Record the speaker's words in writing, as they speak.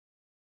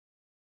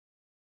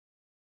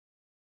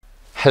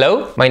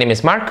Hello, my name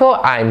is Marco,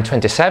 I'm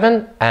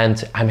 27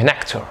 and I'm an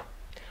actor.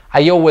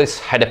 I always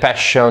had a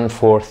passion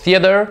for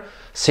theater,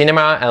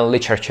 cinema and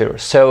literature,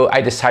 so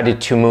I decided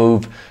to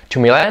move to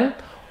Milan,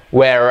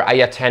 where I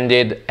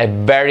attended a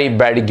very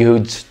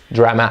good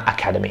drama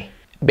academy.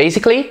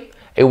 Basically,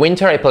 in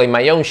winter I play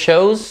my own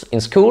shows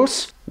in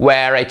schools,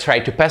 where I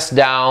try to pass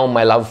down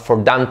my love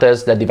for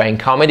Dante's The Divine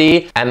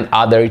Comedy and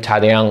other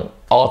Italian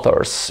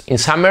authors. In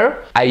summer,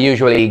 I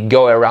usually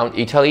go around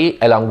Italy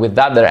along with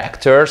other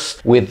actors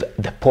with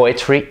the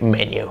Poetry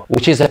Menu,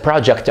 which is a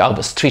project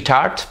of street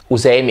art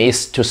whose aim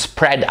is to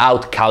spread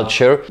out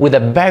culture with a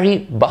very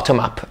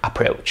bottom-up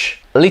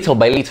approach. Little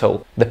by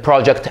little, the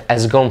project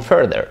has gone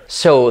further.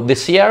 So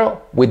this year,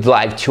 we'd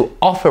like to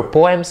offer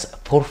poems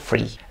for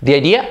free. The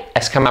idea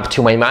has come up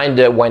to my mind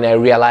when I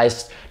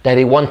realized that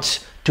I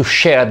want to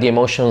share the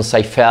emotions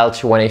I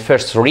felt when I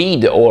first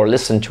read or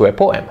listen to a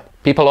poem.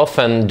 People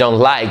often don't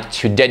like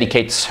to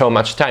dedicate so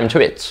much time to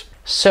it.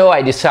 So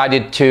I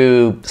decided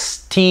to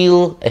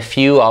steal a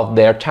few of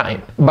their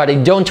time. But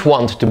I don't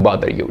want to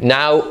bother you.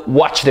 Now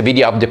watch the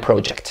video of the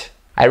project.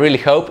 I really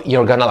hope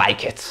you're gonna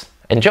like it.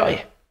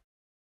 Enjoy!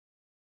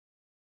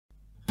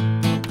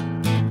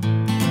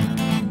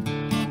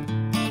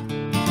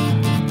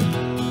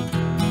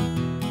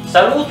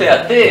 Salute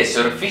a te,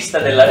 surfista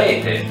della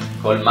rete,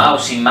 col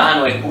mouse in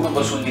mano e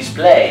curvo sul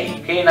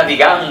display, che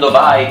navigando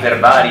vai per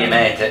varie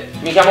mete.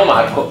 Mi chiamo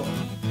Marco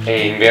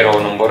E in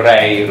vero non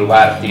vorrei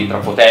rubarti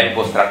troppo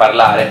tempo,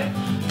 straparlare,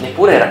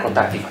 neppure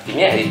raccontarti i fatti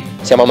miei.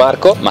 Siamo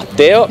Marco,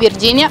 Matteo,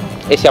 Virginia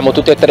e siamo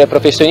tutti e tre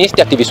professionisti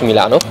attivi su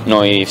Milano.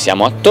 Noi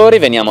siamo attori,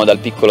 veniamo dal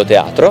Piccolo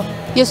Teatro.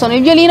 Io sono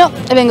il violino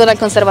e vengo dal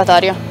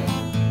conservatorio.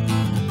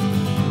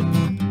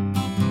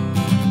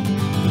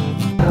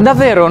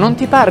 Davvero non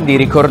ti par di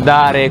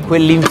ricordare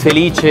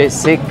quell'infelice e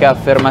secca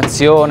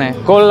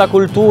affermazione "con la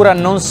cultura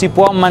non si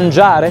può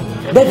mangiare"?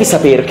 Devi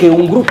sapere che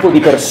un gruppo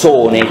di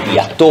persone, di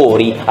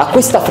attori, a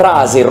questa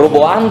frase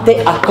roboante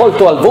ha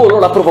colto al volo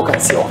la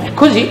provocazione.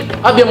 Così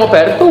abbiamo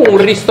aperto un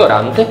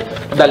ristorante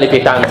dalle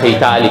pietanze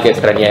italiche e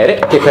straniere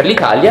che per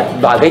l'Italia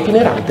vaga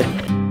itinerante.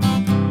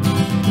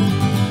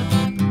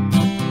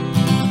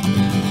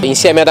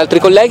 Insieme ad altri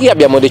colleghi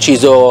abbiamo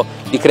deciso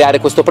di creare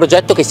questo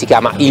progetto che si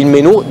chiama Il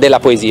Menù della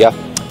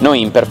Poesia. Noi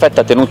in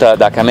perfetta tenuta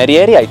da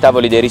camerieri ai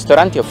tavoli dei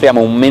ristoranti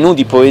offriamo un menù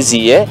di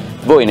poesie,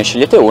 voi ne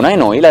scegliete una e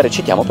noi la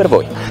recitiamo per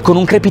voi. Con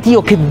un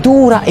crepitio che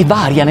dura e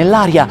varia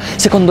nell'aria,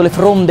 secondo le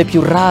fronde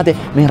più rade,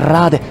 men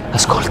rade,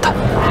 ascolta.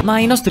 Ma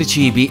i nostri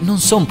cibi non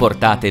son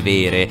portate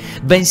vere,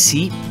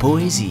 bensì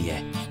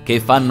poesie, che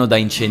fanno da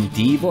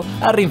incentivo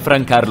a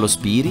rinfrancar lo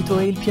spirito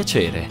e il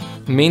piacere.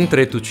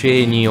 Mentre tu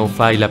ceni o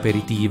fai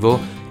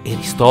l'aperitivo e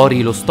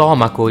ristori lo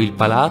stomaco e il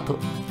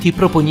palato, ti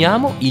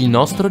proponiamo il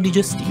nostro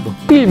digestivo.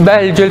 Il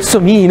bel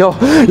gelsomino,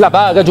 la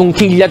vaga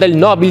giunchiglia del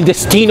nobil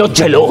destino,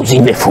 gelosi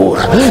ne fur,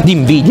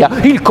 d'invidia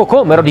il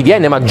cocomero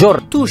diviene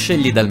maggior. Tu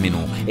scegli dal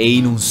menù e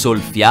in un sol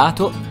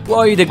fiato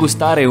puoi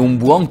degustare un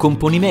buon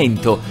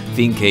componimento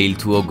finché il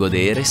tuo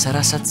godere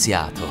sarà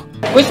saziato.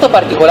 Questo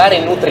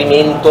particolare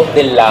nutrimento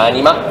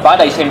dell'anima va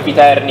dai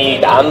sempiterni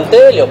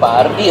Dante,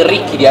 Leopardi,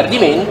 ricchi di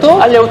ardimento,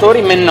 Agli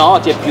autori men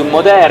noti e più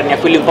moderni, a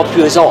quelli un po'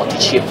 più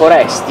esotici e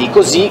foresti,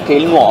 così che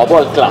il nuovo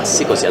al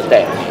classico si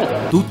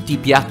alterni. Tutti i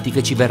piatti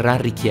che ci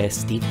verranno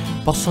richiesti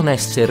possono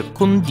essere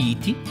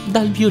conditi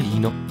dal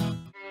violino,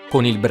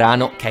 con il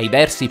brano che ai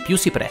versi più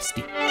si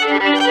presti.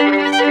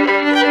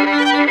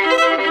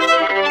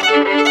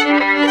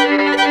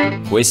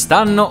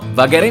 Quest'anno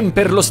vagherem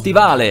per lo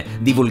stivale,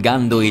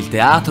 divulgando il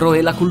teatro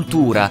e la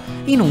cultura,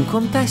 in un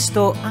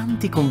contesto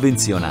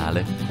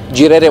anticonvenzionale.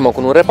 gireremo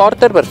con un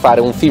reporter per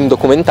fare un film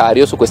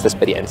documentario su questa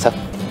esperienza.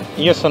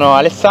 Io sono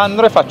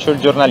Alessandro e faccio il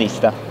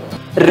giornalista.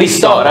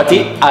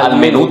 Ristorati al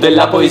menù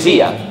della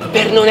poesia.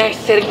 Per non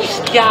essere gli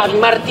schiavi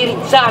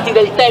martirizzati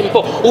del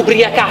tempo,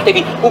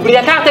 ubriacatevi,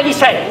 ubriacatevi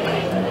sempre!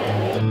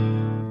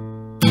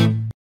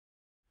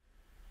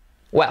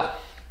 Well,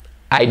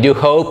 I do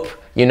hope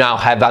you now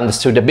have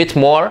understood a bit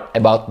more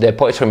about the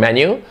poetry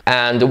menu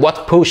and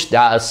what pushed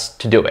us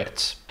to do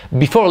it.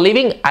 Before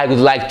leaving, I would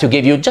like to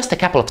give you just a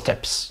couple of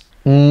tips.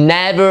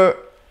 Never,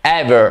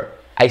 ever,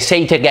 I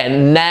say it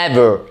again,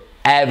 never,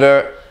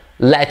 ever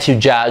let you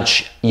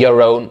judge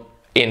your own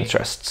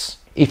interests.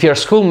 If your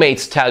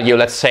schoolmates tell you,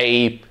 let's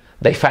say,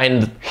 they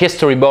find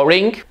history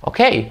boring,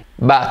 okay,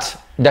 but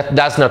that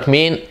does not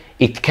mean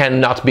it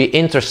cannot be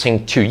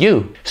interesting to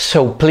you.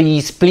 So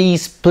please,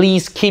 please,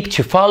 please keep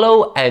to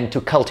follow and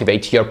to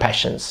cultivate your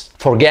passions.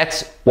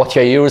 Forget what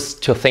you're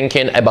used to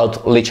thinking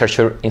about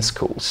literature in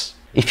schools.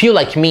 If you,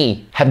 like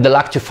me, have the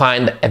luck to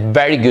find a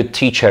very good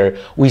teacher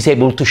who is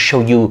able to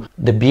show you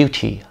the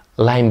beauty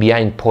lying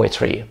behind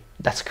poetry,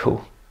 that's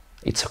cool.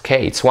 It's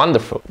okay, it's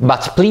wonderful.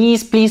 But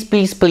please, please,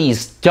 please,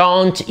 please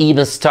don't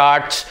even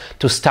start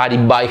to study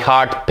by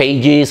heart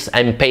pages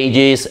and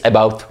pages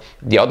about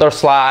the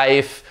other's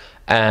life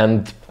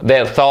and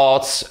their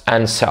thoughts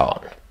and so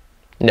on.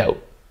 No.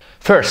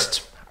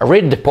 First,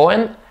 read the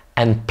poem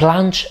and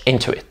plunge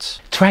into it.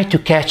 Try to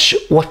catch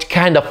what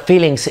kind of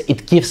feelings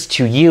it gives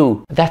to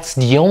you. That's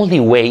the only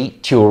way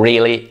to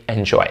really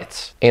enjoy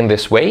it. In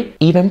this way,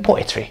 even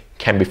poetry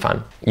can be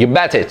fun. You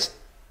bet it!